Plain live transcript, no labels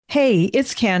Hey,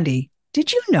 it's Candy.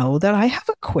 Did you know that I have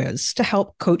a quiz to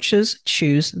help coaches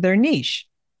choose their niche?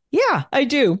 Yeah, I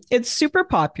do. It's super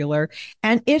popular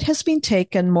and it has been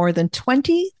taken more than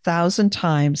 20,000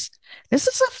 times. This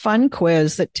is a fun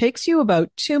quiz that takes you about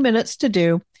 2 minutes to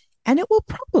do, and it will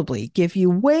probably give you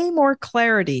way more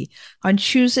clarity on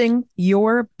choosing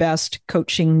your best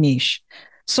coaching niche.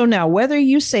 So now, whether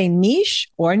you say niche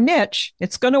or niche,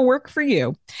 it's going to work for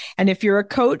you. And if you're a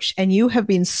coach and you have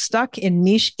been stuck in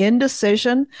niche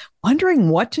indecision, wondering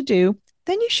what to do,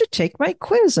 then you should take my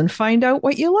quiz and find out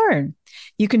what you learn.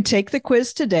 You can take the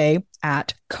quiz today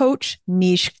at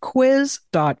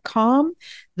coachnichequiz.com.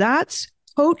 That's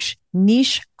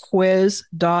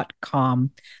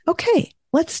coachnichequiz.com. Okay,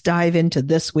 let's dive into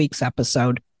this week's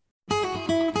episode.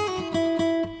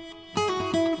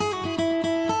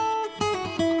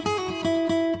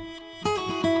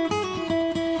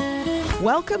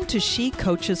 Welcome to She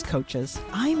Coaches Coaches.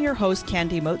 I'm your host,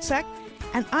 Candy Motzek,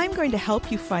 and I'm going to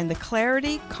help you find the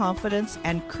clarity, confidence,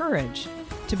 and courage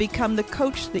to become the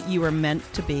coach that you are meant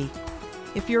to be.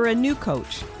 If you're a new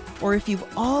coach, or if you've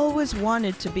always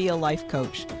wanted to be a life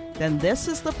coach, then this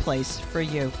is the place for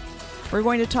you. We're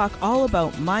going to talk all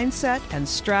about mindset and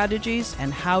strategies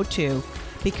and how to,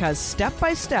 because step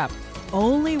by step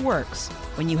only works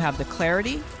when you have the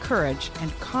clarity, courage,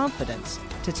 and confidence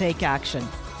to take action.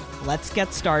 Let's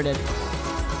get started.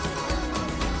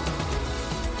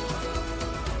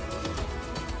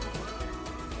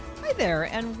 Hi there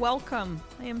and welcome.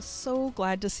 I am so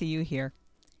glad to see you here.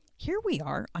 Here we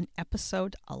are on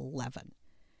episode 11.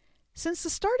 Since the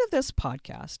start of this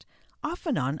podcast, off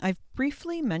and on, I've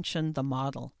briefly mentioned the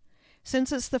model,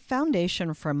 since it's the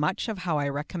foundation for much of how I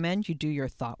recommend you do your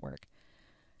thought work.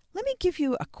 Let me give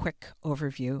you a quick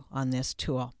overview on this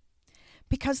tool,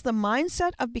 because the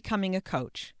mindset of becoming a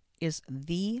coach is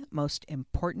the most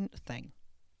important thing.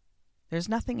 There's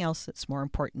nothing else that's more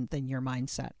important than your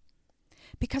mindset,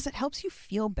 because it helps you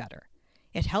feel better.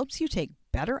 It helps you take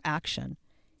better action,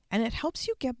 and it helps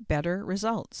you get better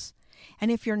results.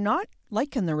 And if you're not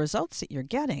liking the results that you're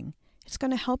getting, it's going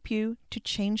to help you to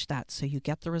change that so you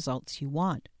get the results you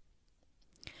want.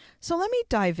 So let me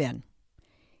dive in.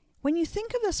 When you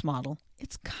think of this model,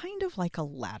 it's kind of like a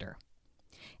ladder.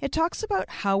 It talks about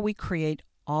how we create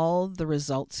all the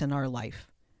results in our life.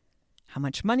 How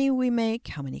much money we make,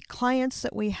 how many clients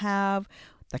that we have,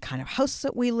 the kind of house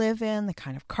that we live in, the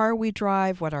kind of car we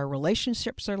drive, what our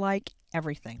relationships are like,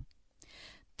 everything.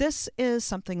 This is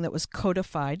something that was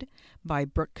codified by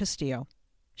Brooke Castillo.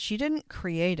 She didn't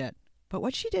create it, but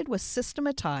what she did was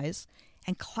systematize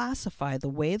and classify the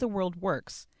way the world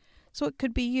works so it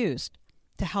could be used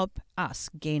to help us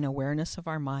gain awareness of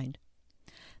our mind.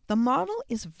 The model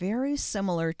is very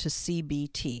similar to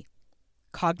CBT,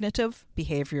 Cognitive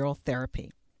Behavioral Therapy.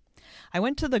 I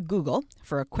went to the Google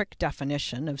for a quick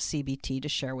definition of CBT to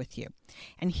share with you,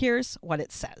 and here's what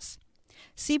it says.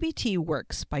 CBT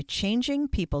works by changing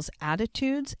people's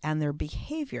attitudes and their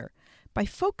behavior by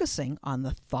focusing on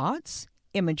the thoughts,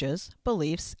 images,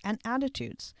 beliefs, and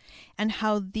attitudes, and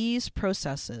how these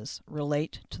processes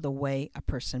relate to the way a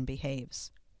person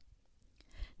behaves.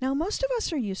 Now, most of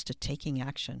us are used to taking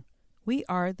action. We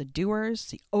are the doers,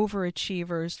 the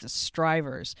overachievers, the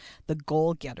strivers, the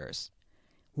goal-getters.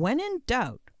 When in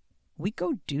doubt, we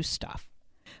go do stuff.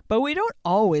 But we don't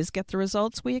always get the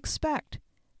results we expect.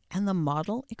 And the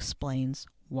model explains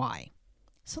why.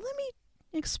 So let me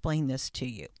explain this to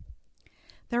you.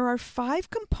 There are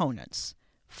 5 components,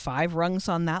 5 rungs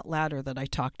on that ladder that I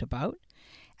talked about,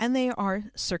 and they are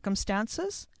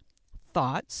circumstances,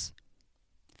 thoughts,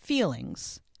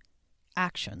 feelings,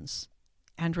 actions,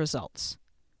 and results.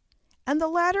 And the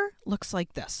ladder looks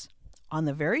like this. On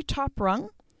the very top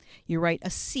rung, you write a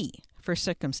C for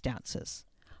circumstances.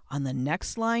 On the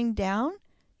next line down,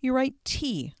 you write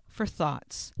T for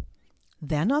thoughts.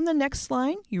 Then on the next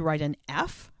line, you write an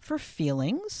F for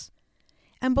feelings.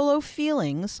 And below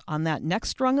feelings, on that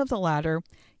next rung of the ladder,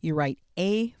 you write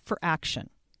A for action.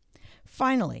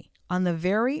 Finally, on the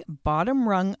very bottom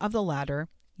rung of the ladder,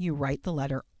 you write the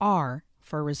letter R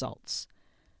for results.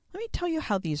 Let me tell you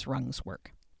how these rungs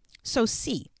work. So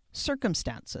C,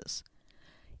 circumstances.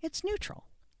 It's neutral.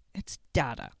 It's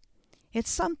data.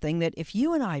 It's something that if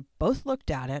you and I both looked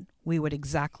at it, we would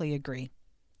exactly agree.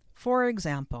 For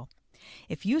example,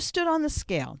 if you stood on the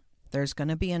scale, there's going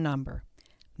to be a number.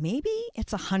 Maybe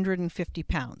it's 150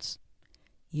 pounds.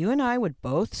 You and I would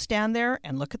both stand there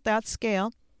and look at that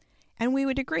scale, and we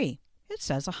would agree. It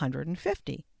says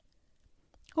 150.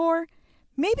 Or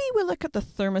maybe we look at the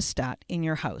thermostat in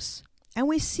your house, and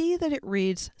we see that it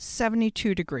reads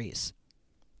 72 degrees.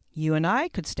 You and I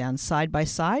could stand side by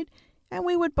side, and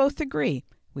we would both agree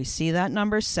We see that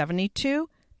number 72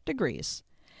 degrees.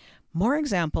 More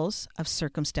examples of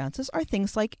circumstances are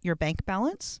things like your bank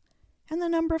balance and the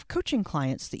number of coaching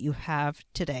clients that you have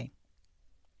today.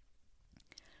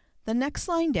 The next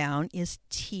line down is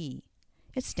T.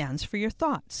 It stands for your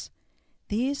thoughts.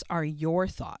 These are your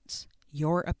thoughts,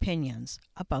 your opinions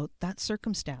about that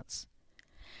circumstance.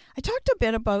 I talked a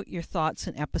bit about your thoughts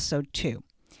in episode 2,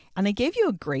 and I gave you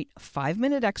a great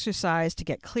 5-minute exercise to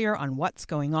get clear on what's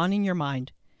going on in your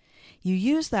mind. You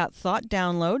use that thought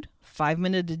download, 5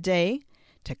 minutes a day,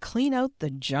 to clean out the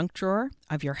junk drawer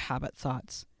of your habit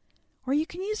thoughts. Or you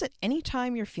can use it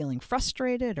anytime you're feeling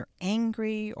frustrated or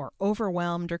angry or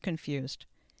overwhelmed or confused.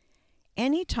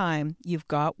 Anytime you've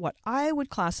got what I would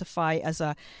classify as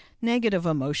a negative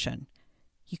emotion,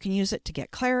 you can use it to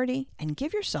get clarity and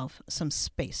give yourself some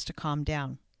space to calm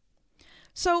down.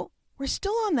 So we're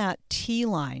still on that T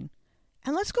line,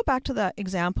 and let's go back to the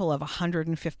example of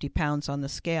 150 pounds on the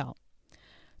scale.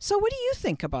 So what do you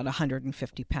think about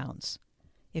 150 pounds?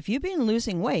 If you've been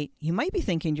losing weight, you might be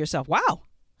thinking to yourself, wow,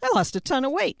 I lost a ton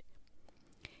of weight.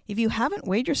 If you haven't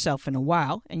weighed yourself in a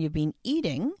while and you've been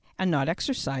eating and not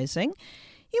exercising,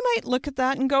 you might look at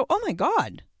that and go, oh my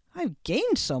God, I've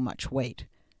gained so much weight.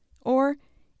 Or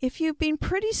if you've been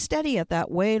pretty steady at that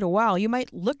weight a while, you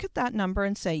might look at that number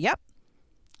and say, yep,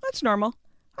 that's normal.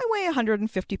 I weigh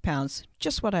 150 pounds,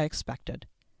 just what I expected.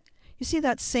 You see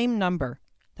that same number,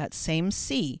 that same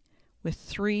C, with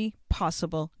 3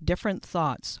 possible different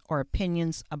thoughts or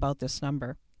opinions about this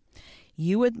number.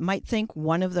 You might think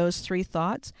one of those 3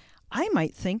 thoughts. I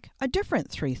might think a different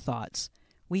 3 thoughts.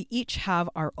 We each have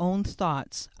our own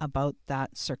thoughts about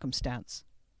that circumstance.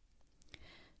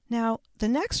 Now, the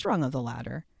next rung of the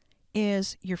ladder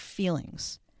is your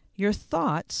feelings. Your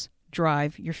thoughts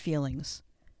drive your feelings.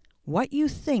 What you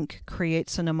think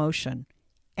creates an emotion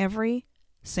every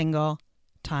single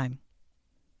time.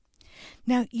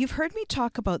 Now, you've heard me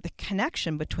talk about the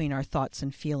connection between our thoughts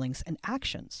and feelings and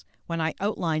actions when I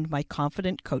outlined my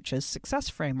Confident Coach's Success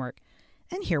Framework,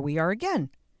 and here we are again.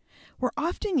 We're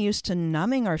often used to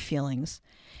numbing our feelings,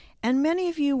 and many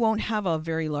of you won't have a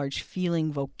very large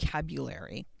feeling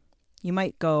vocabulary. You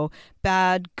might go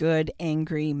bad, good,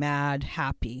 angry, mad,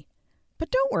 happy.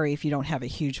 But don't worry if you don't have a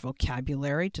huge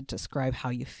vocabulary to describe how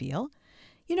you feel.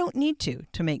 You don't need to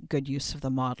make good use of the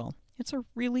model. It's a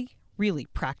really, really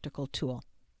practical tool.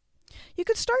 You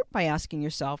could start by asking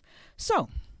yourself, so,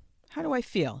 how do I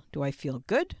feel? Do I feel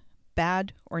good,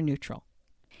 bad, or neutral?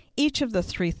 Each of the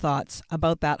 3 thoughts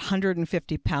about that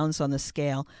 150 pounds on the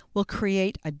scale will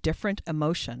create a different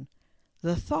emotion.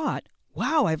 The thought,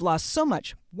 wow, I've lost so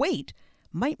much weight,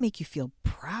 might make you feel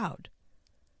proud.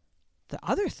 The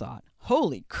other thought,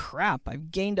 holy crap,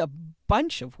 I've gained a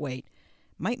bunch of weight,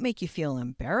 might make you feel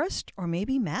embarrassed or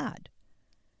maybe mad.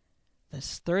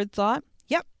 This third thought,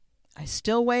 yep, I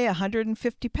still weigh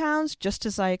 150 pounds just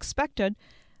as I expected,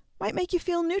 might make you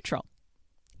feel neutral.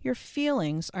 Your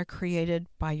feelings are created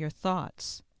by your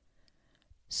thoughts.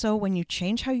 So when you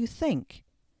change how you think,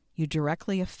 you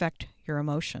directly affect your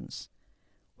emotions.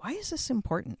 Why is this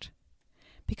important?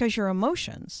 Because your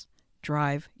emotions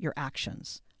drive your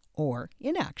actions or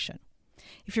inaction.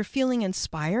 If you're feeling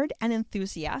inspired and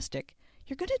enthusiastic,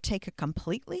 you're going to take a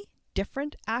completely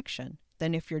different action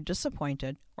than if you're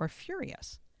disappointed or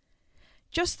furious.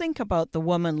 Just think about the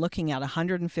woman looking at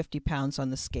 150 pounds on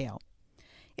the scale.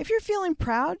 If you're feeling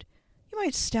proud, you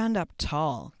might stand up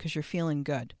tall because you're feeling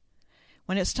good.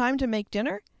 When it's time to make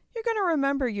dinner, you're going to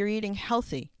remember you're eating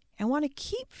healthy and want to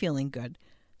keep feeling good,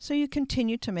 so you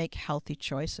continue to make healthy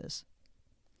choices.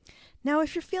 Now,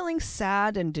 if you're feeling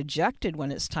sad and dejected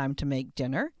when it's time to make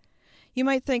dinner, you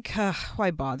might think,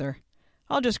 why bother?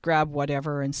 I'll just grab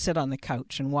whatever and sit on the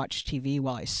couch and watch TV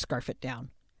while I scarf it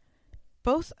down.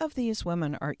 Both of these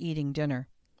women are eating dinner,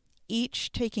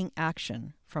 each taking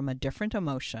action from a different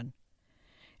emotion.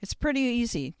 It's pretty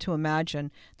easy to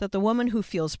imagine that the woman who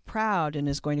feels proud and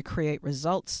is going to create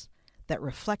results that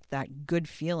reflect that good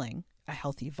feeling, a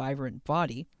healthy, vibrant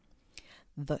body,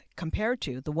 compared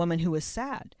to the woman who is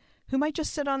sad, who might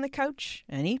just sit on the couch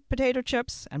and eat potato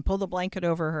chips and pull the blanket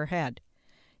over her head.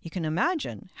 You can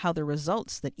imagine how the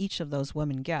results that each of those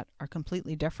women get are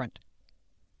completely different.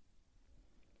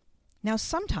 Now,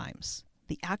 sometimes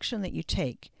the action that you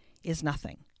take is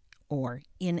nothing or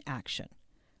inaction.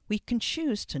 We can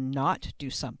choose to not do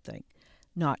something,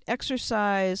 not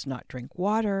exercise, not drink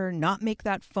water, not make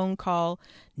that phone call,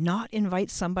 not invite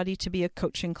somebody to be a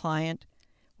coaching client.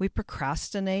 We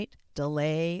procrastinate,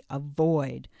 delay,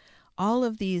 avoid. All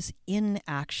of these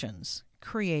inactions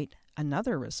create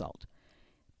another result,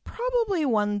 probably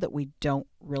one that we don't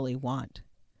really want.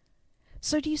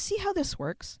 So do you see how this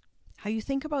works? How you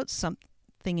think about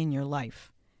thing in your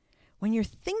life. When you're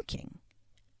thinking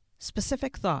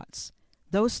specific thoughts,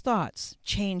 those thoughts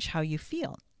change how you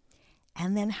feel.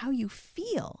 And then how you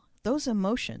feel, those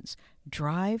emotions,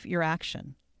 drive your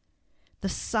action. The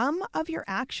sum of your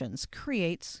actions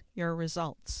creates your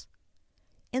results.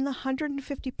 In the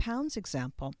 150 pounds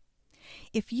example,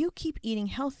 if you keep eating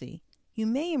healthy, you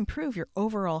may improve your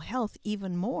overall health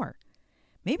even more.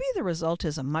 Maybe the result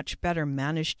is a much better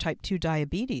managed type 2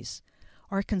 diabetes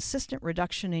or a consistent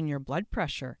reduction in your blood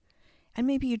pressure. And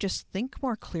maybe you just think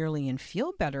more clearly and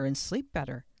feel better and sleep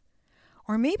better.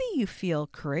 Or maybe you feel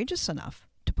courageous enough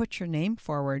to put your name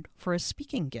forward for a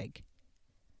speaking gig.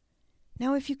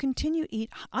 Now, if you continue to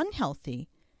eat unhealthy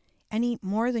and eat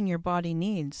more than your body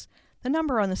needs, the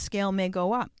number on the scale may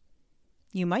go up.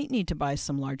 You might need to buy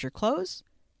some larger clothes.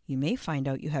 You may find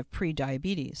out you have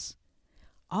pre-diabetes.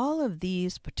 All of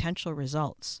these potential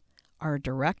results are a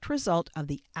direct result of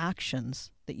the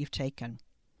actions that you've taken.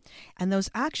 And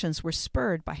those actions were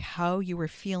spurred by how you were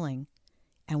feeling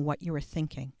and what you were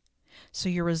thinking. So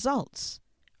your results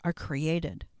are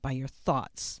created by your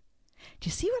thoughts. Do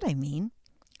you see what I mean?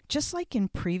 Just like in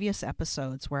previous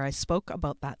episodes where I spoke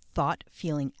about that thought,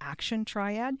 feeling, action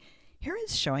triad, here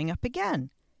it's showing up again.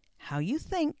 How you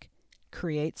think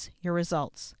creates your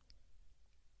results.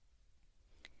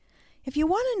 If you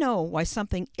want to know why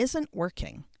something isn't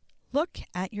working, look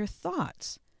at your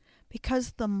thoughts,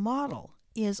 because the model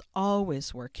is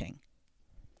always working.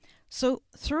 So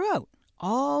throughout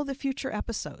all the future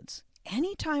episodes,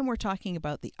 anytime we're talking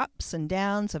about the ups and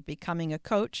downs of becoming a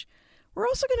coach, we're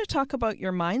also going to talk about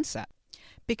your mindset,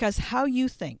 because how you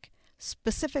think,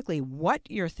 specifically what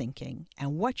you're thinking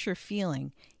and what you're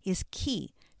feeling, is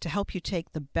key to help you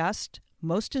take the best,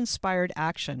 most inspired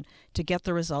action to get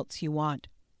the results you want.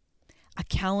 A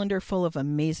calendar full of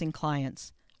amazing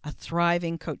clients, a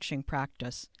thriving coaching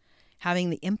practice, having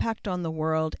the impact on the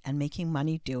world and making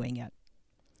money doing it.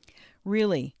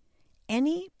 Really,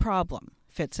 any problem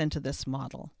fits into this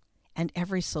model, and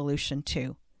every solution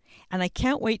too. And I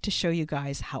can't wait to show you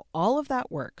guys how all of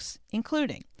that works,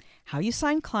 including how you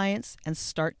sign clients and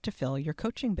start to fill your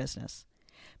coaching business.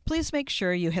 Please make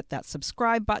sure you hit that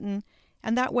subscribe button,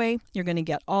 and that way you're going to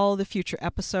get all the future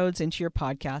episodes into your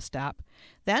podcast app.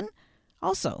 Then,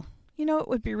 also, it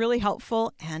would be really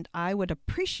helpful, and I would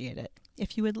appreciate it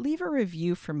if you would leave a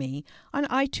review for me on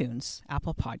iTunes,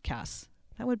 Apple Podcasts.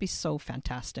 That would be so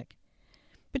fantastic.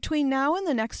 Between now and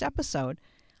the next episode,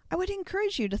 I would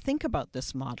encourage you to think about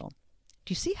this model.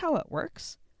 Do you see how it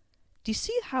works? Do you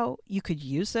see how you could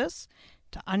use this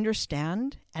to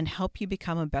understand and help you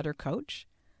become a better coach?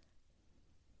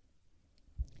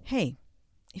 Hey,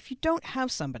 if you don't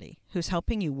have somebody who's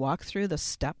helping you walk through the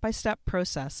step-by-step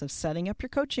process of setting up your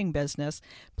coaching business,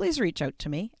 please reach out to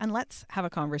me and let's have a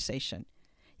conversation.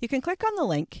 You can click on the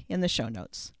link in the show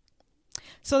notes.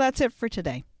 So that's it for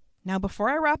today. Now, before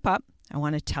I wrap up, I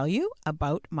want to tell you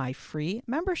about my free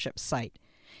membership site.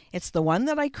 It's the one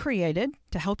that I created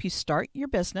to help you start your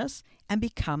business and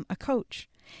become a coach.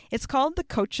 It's called the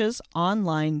Coaches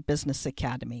Online Business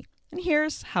Academy. And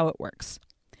here's how it works.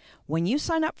 When you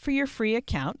sign up for your free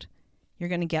account, you're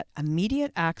going to get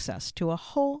immediate access to a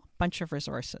whole bunch of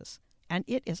resources, and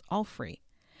it is all free.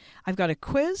 I've got a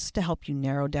quiz to help you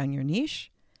narrow down your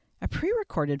niche, a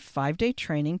pre-recorded 5-day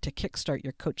training to kickstart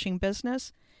your coaching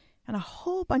business, and a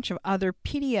whole bunch of other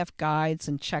PDF guides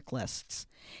and checklists,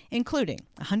 including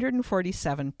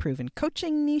 147 proven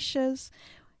coaching niches,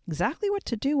 exactly what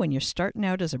to do when you're starting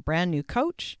out as a brand new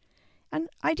coach, and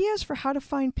ideas for how to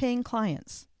find paying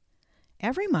clients.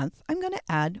 Every month, I'm going to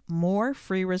add more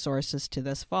free resources to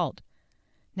this vault.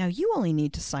 Now, you only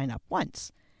need to sign up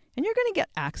once, and you're going to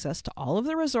get access to all of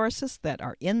the resources that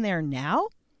are in there now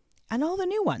and all the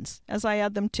new ones as I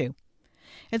add them too.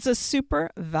 It's a super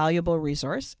valuable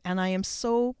resource, and I am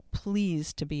so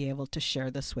pleased to be able to share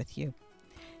this with you.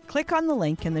 Click on the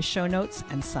link in the show notes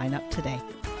and sign up today.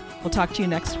 We'll talk to you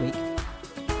next week.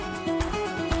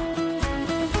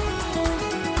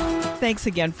 Thanks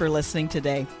again for listening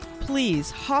today.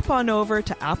 Please hop on over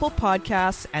to Apple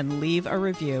Podcasts and leave a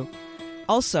review.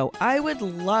 Also, I would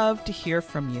love to hear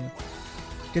from you.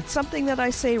 Did something that I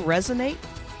say resonate?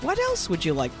 What else would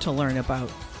you like to learn about?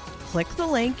 Click the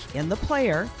link in the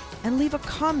player and leave a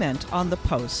comment on the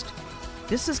post.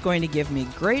 This is going to give me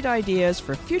great ideas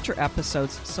for future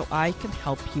episodes so I can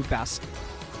help you best.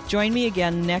 Join me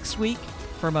again next week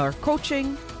for more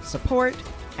coaching, support,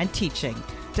 and teaching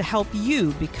to help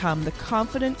you become the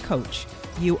confident coach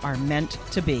you are meant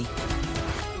to be.